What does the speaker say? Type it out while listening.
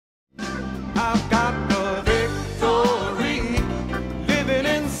I've got the victory living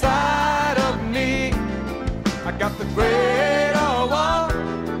inside of me. I got the greater one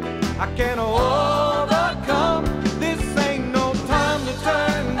I can overcome. This ain't no time to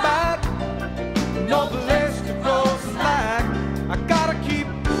turn back, no place to go slack. I gotta keep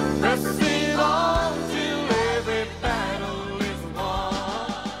pressing on till every battle is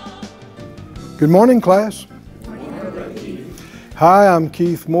won. Good morning, class. Hi, I'm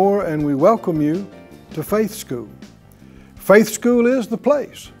Keith Moore, and we welcome you to Faith School. Faith School is the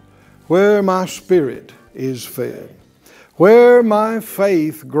place where my spirit is fed, where my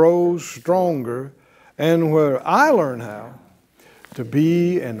faith grows stronger, and where I learn how to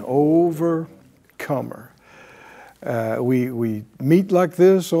be an overcomer. We meet like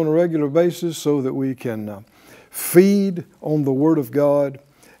this on a regular basis so that we can feed on the Word of God,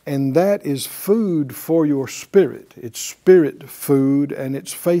 and that is food for your spirit. It's spirit food and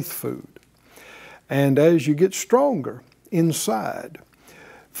it's faith food. And as you get stronger inside,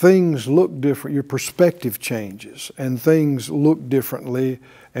 things look different. Your perspective changes and things look differently.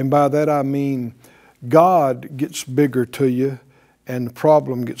 And by that I mean God gets bigger to you and the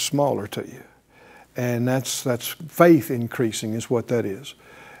problem gets smaller to you. And that's faith increasing is what that is.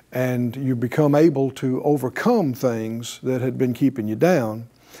 And you become able to overcome things that had been keeping you down,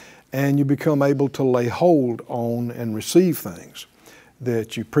 and you become able to lay hold on and receive things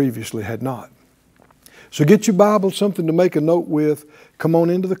that you previously had not. So get your Bible, something to make a note with. Come on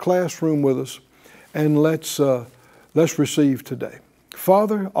into the classroom with us, and let's receive today.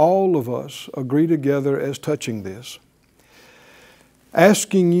 Father, all of us agree together as touching this,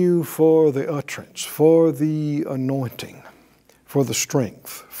 asking you for the utterance, for the anointing, for the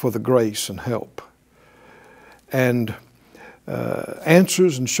strength, for the grace and help, and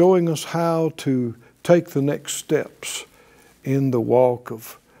answers and showing us how to take the next steps in the walk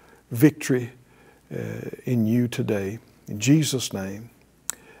of victory in you today. In Jesus' name,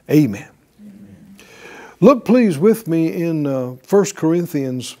 amen. Amen. Look please with me in 1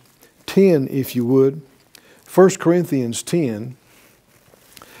 Corinthians 10, if you would. 1 Corinthians 10.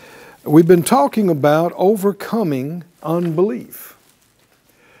 We've been talking about overcoming unbelief.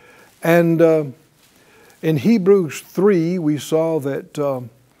 And in Hebrews 3, we saw that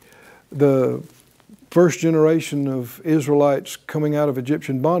the first generation of Israelites coming out of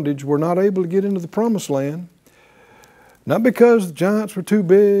Egyptian bondage were not able to get into the promised land. Not because the giants were too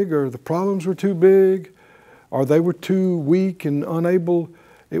big or the problems were too big or they were too weak and unable.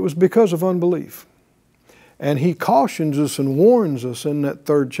 It was because of unbelief. And he cautions us and warns us in that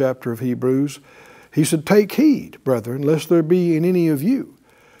 3rd chapter of Hebrews. He said, "Take heed, brethren, lest there be in any of you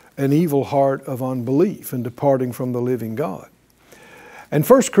an evil heart of unbelief and departing from the living God." And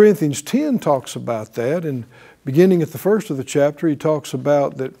 1 Corinthians 10 talks about that, and beginning at the first of the chapter, he talks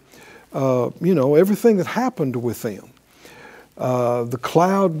about that, everything that happened with them. The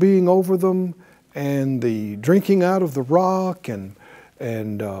cloud being over them and the drinking out of the rock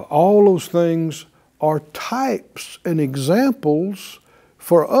and all those things are types and examples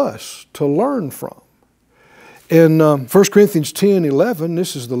for us to learn from. In 1 Corinthians 10:11,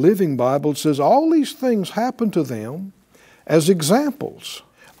 this is the Living Bible, it says, "All these things happened to them as examples,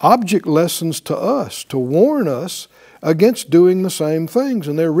 object lessons to us, to warn us against doing the same things."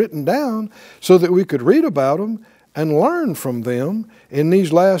 And they're written down so that we could read about them and learn from them in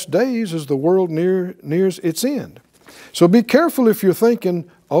these last days as the world nears its end. So be careful if you're thinking,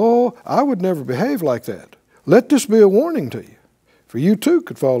 "Oh, I would never behave like that." Let this be a warning to you, for you too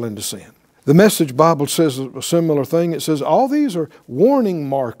could fall into sin. The Message Bible says a similar thing. It says, all these are warning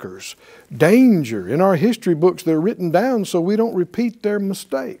markers, danger. In our history books, they're written down so we don't repeat their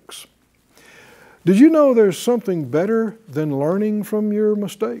mistakes. Did you know there's something better than learning from your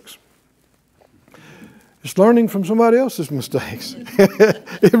mistakes? It's learning from somebody else's mistakes.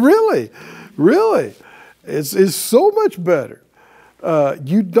 It really. It's so much better.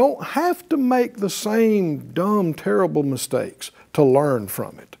 You don't have to make the same dumb, terrible mistakes to learn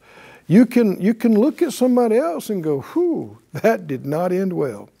from it. You can look at somebody else and go, "Whew, that did not end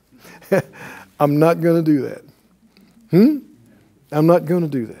well." I'm not going to do that. I'm not going to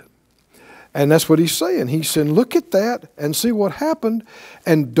do that. And that's what he's saying. He's saying, look at that and see what happened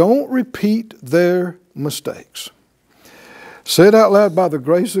and don't repeat their mistakes. Say it out loud, by the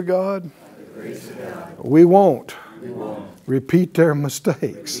grace of God, we won't repeat their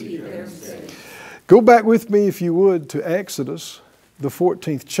mistakes. Go back with me, if you would, to Exodus, the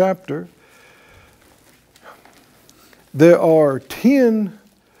 14th chapter. There are 10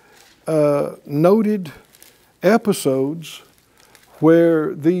 noted episodes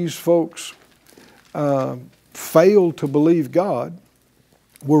where these folks failed to believe God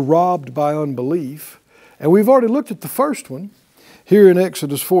were robbed by unbelief. And we've already looked at the first one here in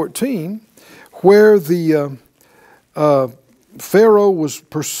Exodus 14, where the Pharaoh was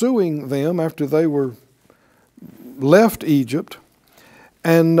pursuing them after they were left Egypt.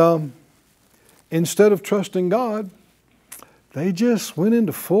 And instead of trusting God, they just went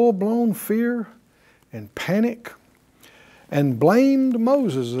into full-blown fear and panic and blamed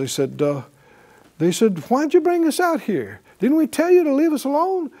Moses. They said, why'd you bring us out here? Didn't we tell you to leave us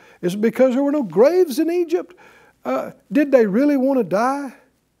alone? Is it because there were no graves in Egypt? Did they really want to die?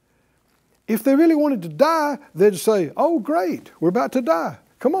 If they really wanted to die, they'd say, oh, great, we're about to die.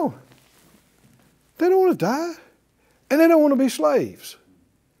 Come on. They don't want to die, and they don't want to be slaves.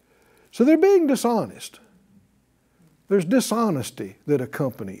 So they're being dishonest. There's dishonesty that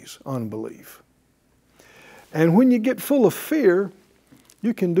accompanies unbelief. And when you get full of fear,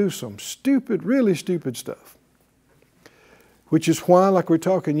 you can do some stupid, really stupid stuff. Which is why, like we were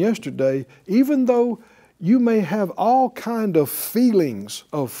talking yesterday, even though you may have all kind of feelings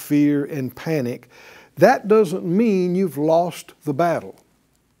of fear and panic, that doesn't mean you've lost the battle.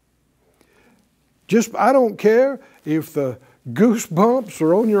 I don't care if the goosebumps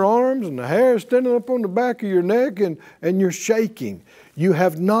are on your arms and the hair is standing up on the back of your neck and you're shaking. You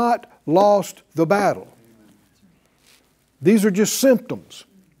have not lost the battle. These are just symptoms,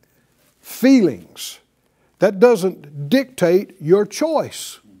 feelings. That doesn't dictate your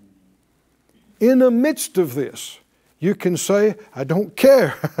choice. In the midst of this, you can say, I don't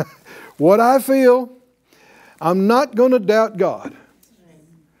care what I feel. I'm not going to doubt God.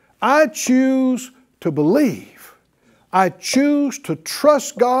 I choose to believe. I choose to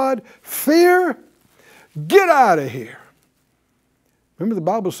trust God. Fear, get out of here. Remember, the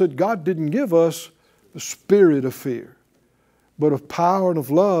Bible said God didn't give us the spirit of fear, but of power and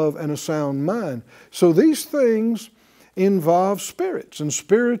of love and a sound mind. So these things involve spirits and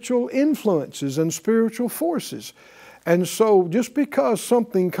spiritual influences and spiritual forces. And so just because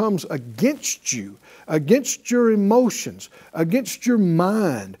something comes against you, against your emotions, against your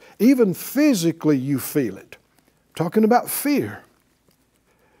mind, even physically you feel it. Talking about fear.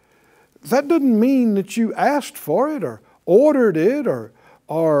 That doesn't mean that you asked for it or ordered it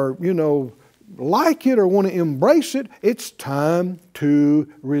or like it or want to embrace it. It's time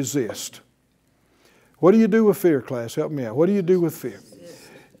to resist. What do you do with fear, class? Help me out. What do you do with fear?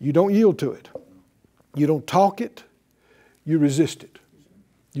 You don't yield to it. You don't talk it. You resist it.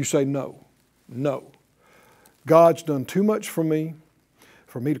 You say no. No. God's done too much for me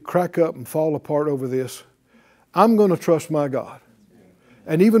to crack up and fall apart over this. I'm going to trust my God.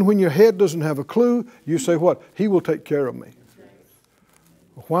 And even when your head doesn't have a clue, you say what? He will take care of me.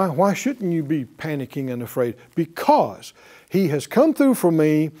 Why shouldn't you be panicking and afraid? Because He has come through for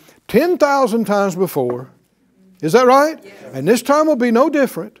me 10,000 times before. Is that right? Yes. And this time will be no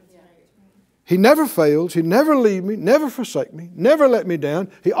different. He never fails. He never leaves me, never forsake me, never let me down.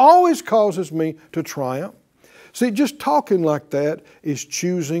 He always causes me to triumph. See, just talking like that is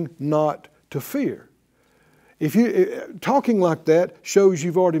choosing not to fear. Talking like that shows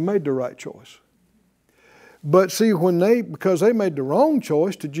you've already made the right choice. But see, because they made the wrong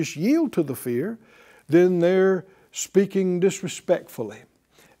choice to just yield to the fear, then they're speaking disrespectfully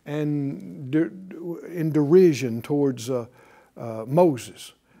and in derision towards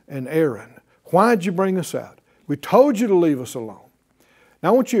Moses and Aaron. Why'd you bring us out? We told you to leave us alone. Now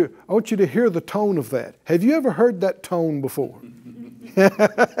I want you to hear the tone of that. Have you ever heard that tone before?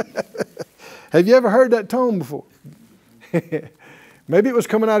 Have you ever heard that tone before? Maybe it was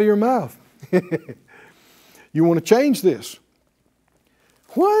coming out of your mouth. You want to change this.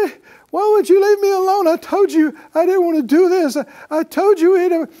 Why would you leave me alone? I told you I didn't want to do this. I told you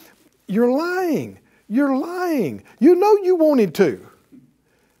it. You're lying. You're lying. You know you wanted to.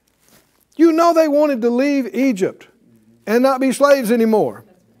 You know they wanted to leave Egypt and not be slaves anymore.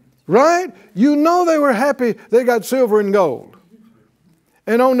 Right? You know they were happy they got silver and gold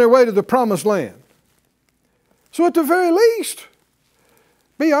and on their way to the promised land. So at the very least,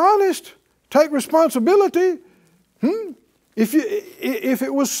 be honest. Take responsibility. If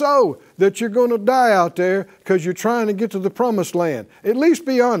it was so that you're going to die out there because you're trying to get to the promised land, at least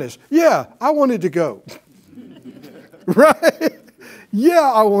be honest. Yeah, I wanted to go. Right? Yeah,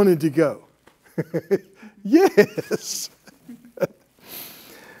 I wanted to go. Yes.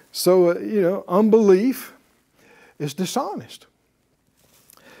 So, unbelief is dishonest.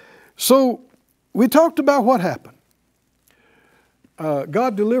 So, we talked about what happened.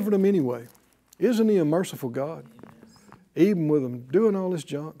 God delivered them anyway. Isn't He a merciful God? Even with them doing all this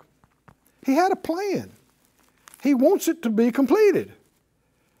junk. He had a plan. He wants it to be completed.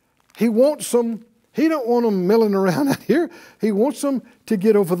 He wants them He don't want them milling around out here. He wants them to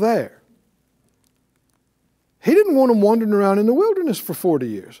get over there. He didn't want them wandering around in the wilderness for 40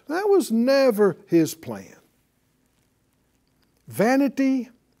 years. That was never His plan. Vanity,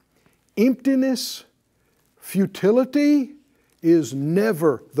 emptiness, futility is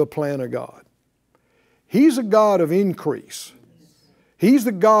never the plan of God. He's a God of increase. He's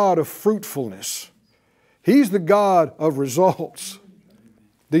the God of fruitfulness. He's the God of results.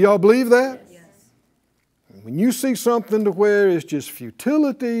 Do y'all believe that? Yes. When you see something to where it's just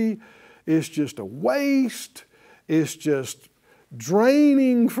futility, it's just a waste, it's just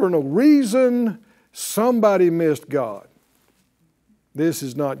draining for no reason, somebody missed God. This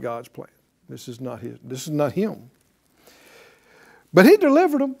is not God's plan. This is not Him. But He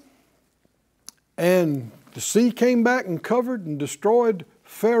delivered them. And the sea came back and covered and destroyed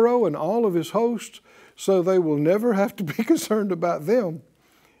Pharaoh and all of his hosts, so they will never have to be concerned about them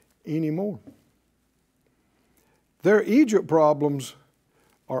anymore. Their Egypt problems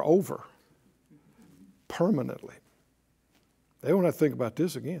are over permanently. They won't have to think about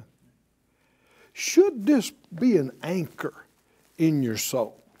this again. Should this be an anchor in your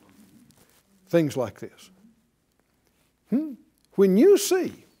soul? Things like this. When you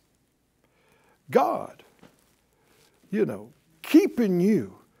see God, keeping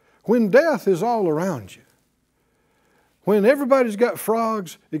you, when death is all around you, when everybody's got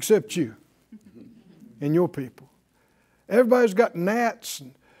frogs except you and your people, everybody's got gnats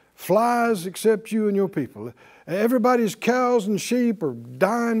and flies except you and your people, everybody's cows and sheep are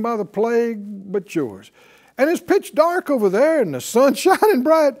dying by the plague but yours, and it's pitch dark over there and the sun's shining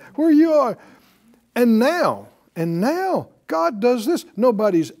bright where you are, and now God does this.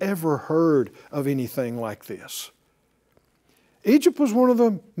 Nobody's ever heard of anything like this. Egypt was one of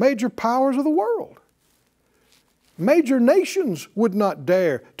the major powers of the world. Major nations would not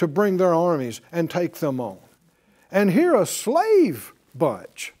dare to bring their armies and take them on. And here a slave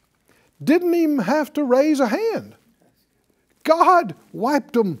bunch didn't even have to raise a hand. God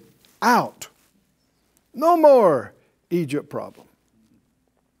wiped them out. No more Egypt problem.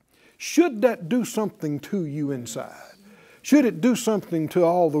 Should that do something to you inside? Should it do something to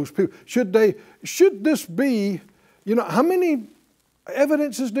all those people? Should this be, how many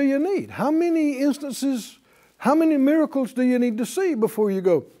evidences do you need? How many instances, how many miracles do you need to see before you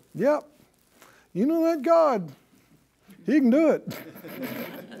go, yep, that God, He can do it.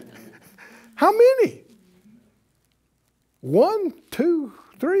 How many? 1, 2,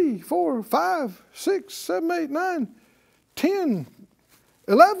 3, 4, 5, 6, 7, 8, 9, 10,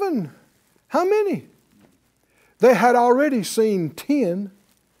 11. How many? They had already seen 10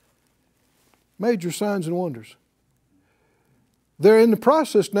 major signs and wonders. They're in the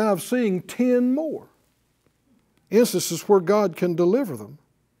process now of seeing 10 more instances where God can deliver them.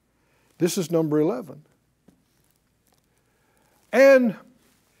 This is number 11. And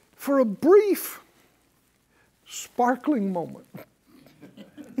for a brief, sparkling moment,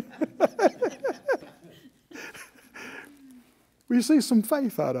 we see some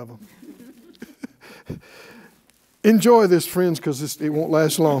faith out of them. Enjoy this, friends, because it won't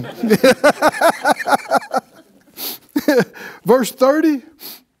last long. Verse 30.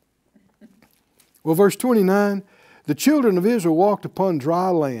 Well, verse 29. The children of Israel walked upon dry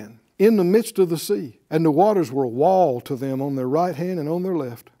land in the midst of the sea, and the waters were a wall to them on their right hand and on their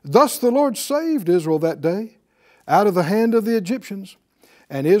left. Thus the Lord saved Israel that day out of the hand of the Egyptians.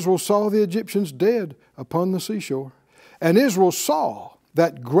 And Israel saw the Egyptians dead upon the seashore. And Israel saw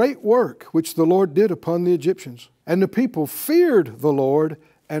that great work which the Lord did upon the Egyptians. And the people feared the Lord,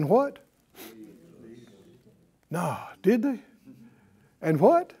 and what? No, did they? And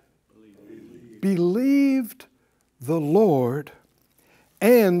what? Believed the Lord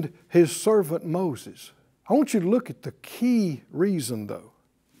and His servant Moses. I want you to look at the key reason, though.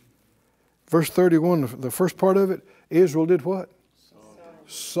 Verse 31, the first part of it, Israel did what?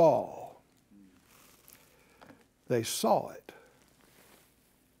 Saw. They saw it.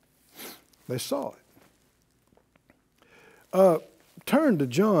 They saw it. Turn to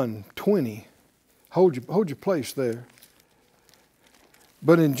John 20. Hold your place there.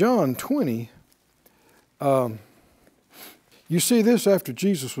 But in John 20, you see this after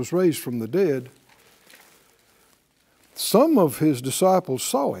Jesus was raised from the dead. Some of His disciples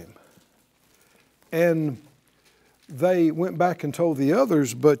saw Him. And they went back and told the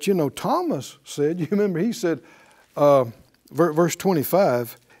others. But Thomas said, you remember he said, verse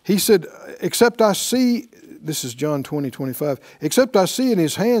 25, he said, except I see, this is John 20:25, except I see in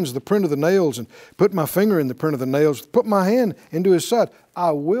His hands the print of the nails, and put my finger in the print of the nails, put my hand into His side,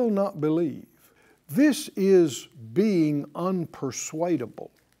 I will not believe. This is being unpersuadable.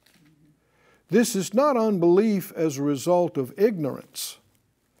 This is not unbelief as a result of ignorance.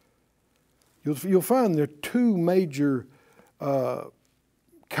 You'll find there are two major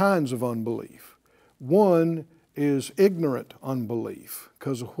kinds of unbelief. One is ignorant unbelief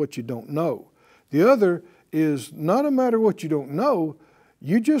because of what you don't know. The other is not a matter of what you don't know,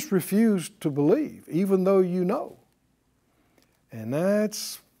 you just refuse to believe, even though you know. And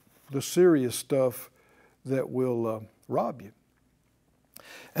that's the serious stuff that will rob you.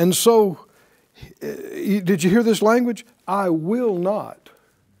 And so, did you hear this language? I will not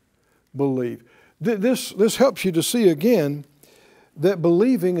believe. This helps you to see again that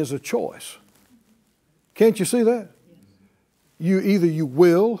believing is a choice. Can't you see that? Either you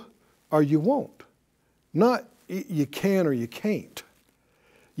will or you won't. Not you can or you can't.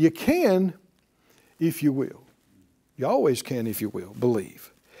 You can if you will. You always can if you will,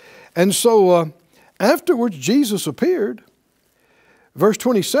 believe. And so afterwards Jesus appeared. Verse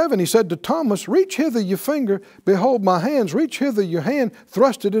 27, he said to Thomas, reach hither your finger, behold my hands, reach hither your hand,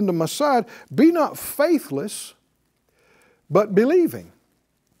 thrust it into my side. Be not faithless, but believing.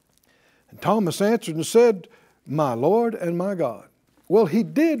 And Thomas answered and said, my Lord and my God. Well, he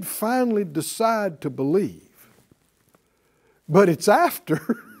did finally decide to believe. But it's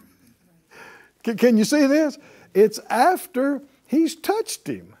after. Can you see this? It's after he's touched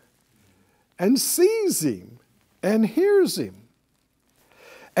him and sees him and hears him.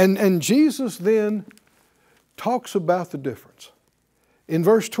 And Jesus then talks about the difference. In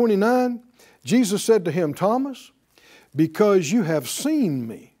verse 29, Jesus said to him, Thomas, because you have seen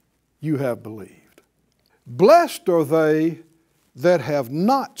me, you have believed. Blessed are they that have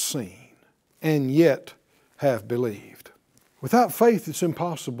not seen and yet have believed. Without faith, it's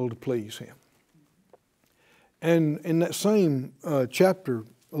impossible to please Him. And in that same chapter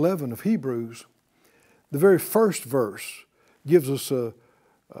 11 of Hebrews, the very first verse gives us a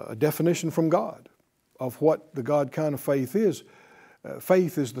definition from God of what the God kind of faith is.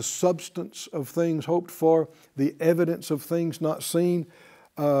 Faith is the substance of things hoped for, the evidence of things not seen.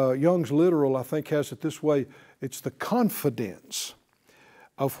 Young's Literal, I think, has it this way. It's the confidence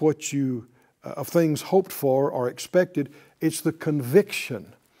of of things hoped for or expected. It's the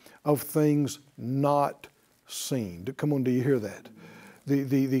conviction of things not seen. Come on, do you hear that?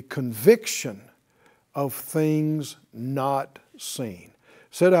 The conviction of things not seen.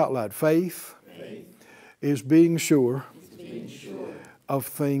 Say it out loud. Faith is being sure of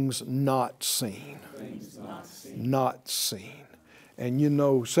things not seen. Not seen. And you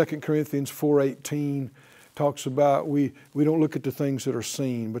know 2 Corinthians 4:18 talks about we don't look at the things that are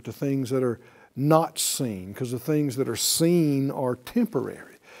seen, but the things that are not seen, because the things that are seen are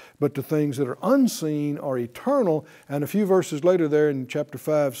temporary, but the things that are unseen are eternal. And a few verses later there in chapter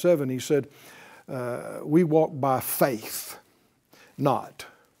 5:7, he said, we walk by faith, not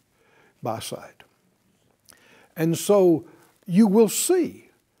by sight. And so you will see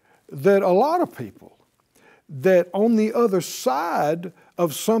that a lot of people that on the other side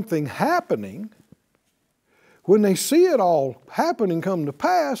of something happening, when they see it all happening come to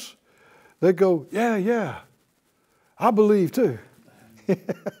pass, they go, yeah, I believe too.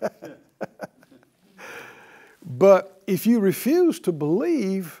 But if you refuse to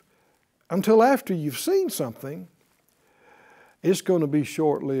believe until after you've seen something, it's going to be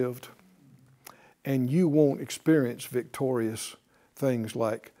short-lived, and you won't experience victorious things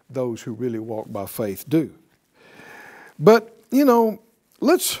like those who really walk by faith do. But, you know,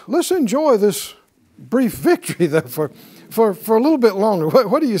 let's enjoy this brief victory though for a little bit longer.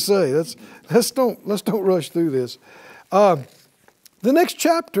 What do you say? Let's don't rush through this. The next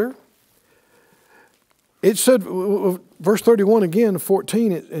chapter, it said, verse 31 again,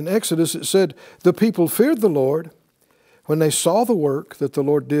 14 in Exodus, it said, the people feared the Lord when they saw the work that the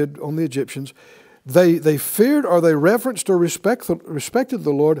Lord did on the Egyptians. They feared, or they reverenced or respected the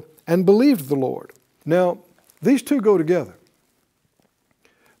Lord and believed the Lord. Now, these two go together.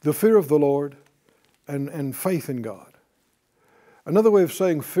 The fear of the Lord and faith in God. Another way of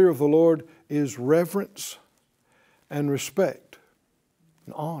saying fear of the Lord is reverence and respect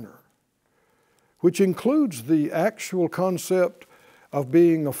and honor, which includes the actual concept of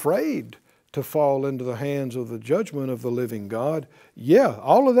being afraid to fall into the hands of the judgment of the living God. Yeah,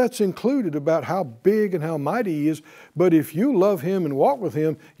 all of that's included about how big and how mighty He is, but if you love Him and walk with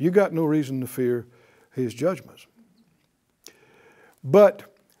Him, you got no reason to fear His judgments. But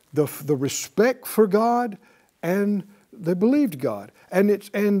the respect for God, and they believed God, and it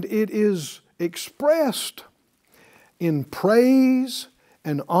is expressed in praise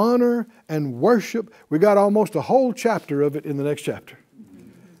and honor and worship. We got almost a whole chapter of it in the next chapter.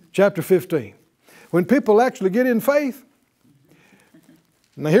 Chapter 15. When people actually get in faith,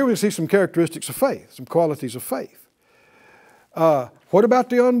 Now here we see some characteristics of faith, some qualities of faith. What about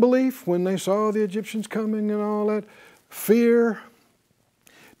the unbelief when they saw the Egyptians coming and all that? Fear,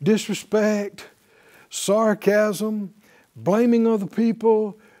 disrespect, sarcasm, blaming other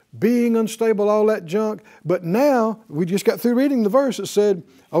people, being unstable, all that junk. But now, we just got through reading the verse that said,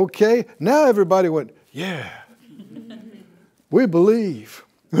 okay, now everybody went, yeah, we believe.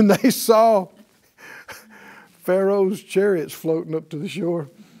 When they saw Pharaoh's chariots floating up to the shore,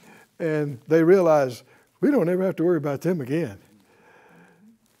 and they realized, we don't ever have to worry about them again.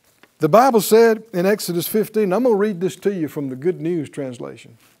 The Bible said in Exodus 15, I'm going to read this to you from the Good News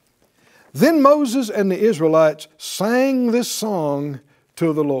translation. Then Moses and the Israelites sang this song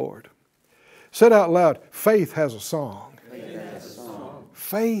to the Lord. Said out loud, faith has a song. Faith has a song.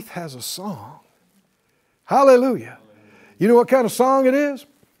 Faith has a song. Hallelujah. You know what kind of song it is?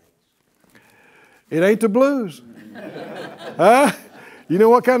 It ain't the blues. Huh? You know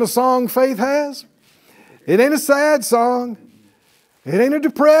what kind of song faith has? It ain't a sad song. It ain't a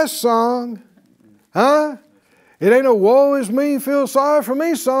depressed song. Huh? It ain't a woe is me, feel sorry for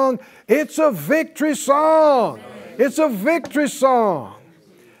me song. It's a victory song. It's a victory song.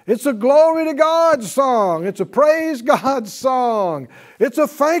 It's a glory to God song. It's a praise God song. It's a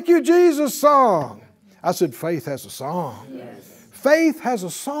thank you Jesus song. I said faith has a song. Yes. Faith has a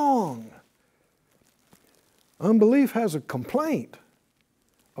song. Unbelief has a complaint,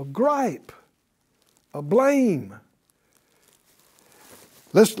 a gripe, a blame.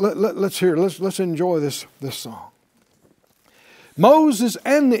 Let's enjoy this song. Moses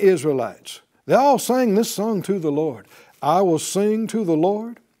and the Israelites, they all sang this song to the Lord. I will sing to the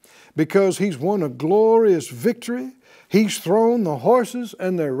Lord because He's won a glorious victory. He's thrown the horses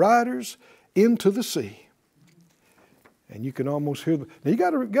and their riders into the sea. And you can almost hear them. Now you got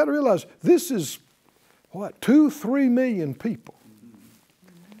to realize this is what, 2-3 million people.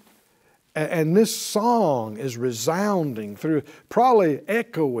 And this song is resounding through, probably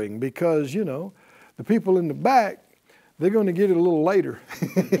echoing because, you know, the people in the back, they're going to get it a little later.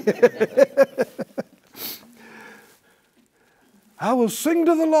 I will sing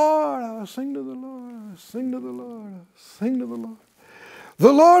to the Lord, I will sing to the Lord, I will sing to the Lord, I will sing to the Lord.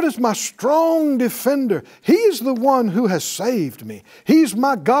 The Lord is my strong defender. He's the one who has saved me. He's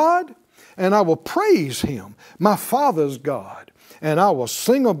my God, and I will praise Him, my Father's God, and I will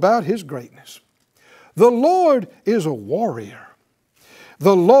sing about His greatness. The Lord is a warrior.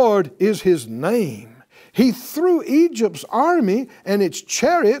 The Lord is His name. He threw Egypt's army and its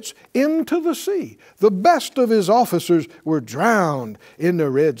chariots into the sea. The best of His officers were drowned in the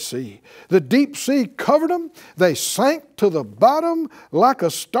Red Sea. The deep sea covered them. They sank to the bottom like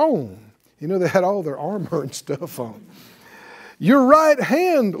a stone. You know, they had all their armor and stuff on. Your right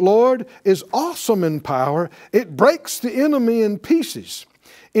hand, Lord, is awesome in power. It breaks the enemy in pieces.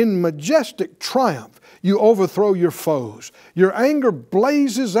 In majestic triumph, you overthrow your foes. Your anger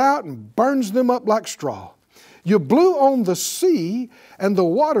blazes out and burns them up like straw. You blew on the sea, and the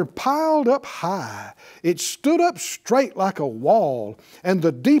water piled up high. It stood up straight like a wall, and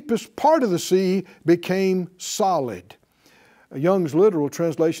the deepest part of the sea became solid. Young's literal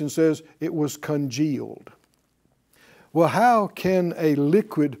translation says it was congealed. Well, how can a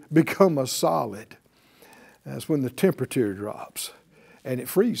liquid become a solid? That's when the temperature drops and it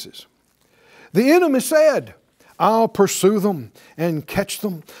freezes. The enemy said, I'll pursue them and catch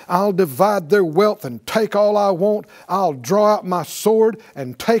them. I'll divide their wealth and take all I want. I'll draw out my sword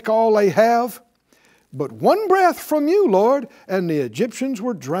and take all they have. But one breath from you, Lord, and the Egyptians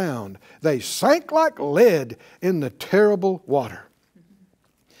were drowned. They sank like lead in the terrible water.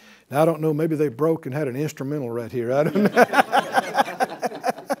 Now, I don't know, maybe they broke and had an instrumental right here. I don't know.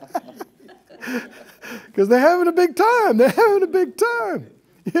 Because they're having a big time. They're having a big time,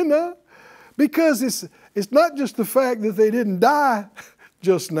 you know. Because it's not just the fact that they didn't die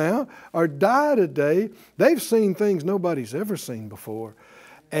just now or die today. They've seen things nobody's ever seen before.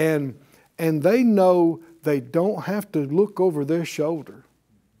 And they know they don't have to look over their shoulder.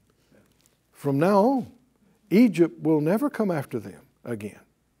 From now on, Egypt will never come after them again.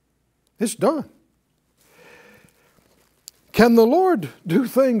 It's done. Can the Lord do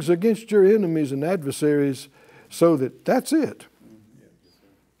things against your enemies and adversaries so that that's it?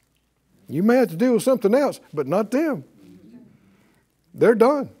 You may have to deal with something else, but not them. They're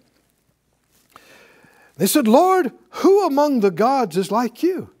done. They said, Lord, who among the gods is like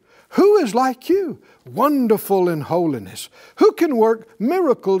you? Who is like you, wonderful in holiness? Who can work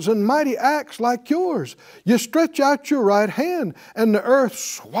miracles and mighty acts like yours? You stretch out your right hand, and the earth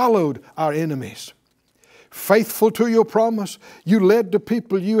swallowed our enemies. Faithful to your promise, you led the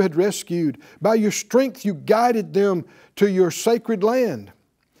people you had rescued. By your strength, you guided them to your sacred land.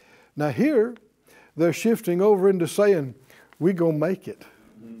 Now here, they're shifting over into saying, we're going to make it.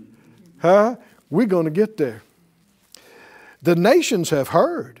 Huh? We're going to get there. The nations have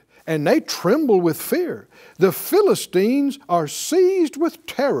heard, and they tremble with fear. The Philistines are seized with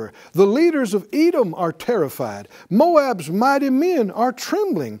terror. The leaders of Edom are terrified. Moab's mighty men are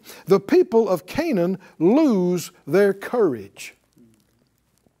trembling. The people of Canaan lose their courage.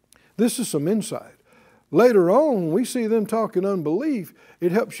 This is some insight. Later on, we see them talking unbelief.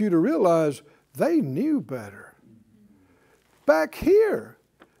 It helps you to realize they knew better. Back here,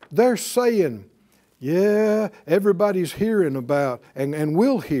 they're saying, yeah, everybody's hearing about and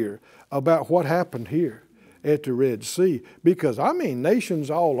will hear about what happened here at the Red Sea. Because, I mean, nations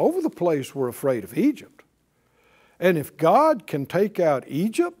all over the place were afraid of Egypt. And if God can take out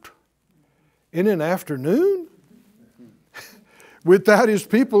Egypt in an afternoon without His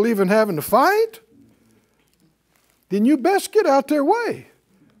people even having to fight, then you best get out their way.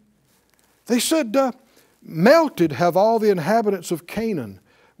 They said, melted have all the inhabitants of Canaan,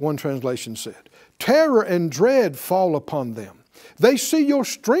 one translation said. Terror and dread fall upon them. They see your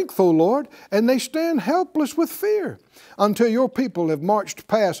strength, O Lord, and they stand helpless with fear until your people have marched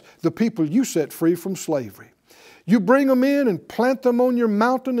past the people you set free from slavery. You bring them in and plant them on your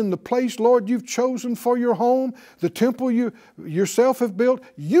mountain in the place, Lord, you've chosen for your home, the temple you yourself have built.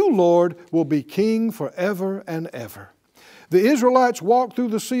 You, Lord, will be king forever and ever. The Israelites walked through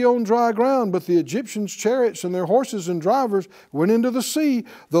the sea on dry ground, but the Egyptians' chariots and their horses and drivers went into the sea.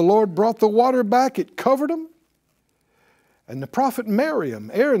 The Lord brought the water back. It covered them. And the prophet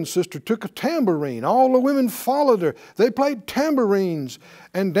Miriam, Aaron's sister, took a tambourine. All the women followed her. They played tambourines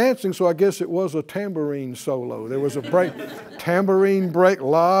and dancing, so I guess it was a tambourine solo. There was a break, tambourine break, a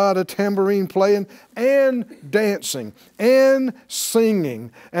lot of tambourine playing and dancing and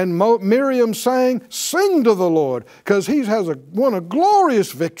singing. And Miriam sang, sing to the Lord, because He has won a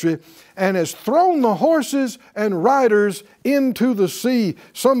glorious victory and has thrown the horses and riders into the sea.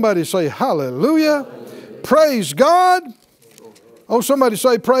 Somebody say hallelujah. Praise God. Oh, somebody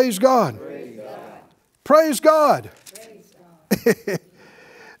say, praise God. Praise God. Praise God. Praise God.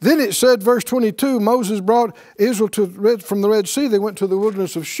 Then it said, verse 22, Moses brought Israel from the Red Sea. They went to the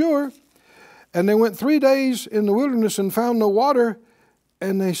wilderness of Shur, and they went 3 days in the wilderness and found no water.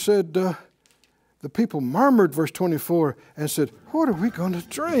 And they said, the people murmured, verse 24, and said, what are we going to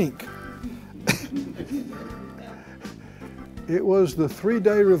drink? It was the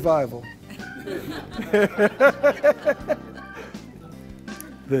 3-day revival.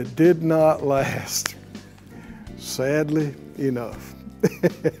 That did not last, sadly enough.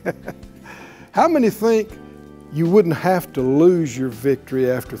 How many think you wouldn't have to lose your victory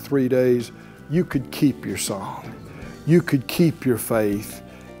after 3 days? You could keep your song. You could keep your faith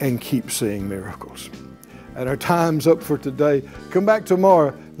and keep seeing miracles. And our time's up for today. Come back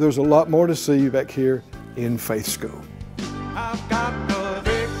tomorrow. There's a lot more to see back here in Faith School. I've got the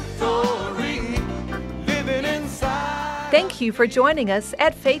victory living inside. Thank you for joining us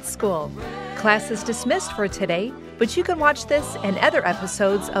at Faith School. Class is dismissed for today, but you can watch this and other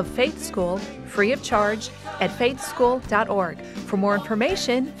episodes of Faith School free of charge at faithschool.org. For more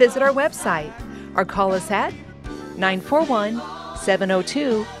information, visit our website or call us at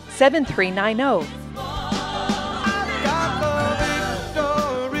 941-702-7390.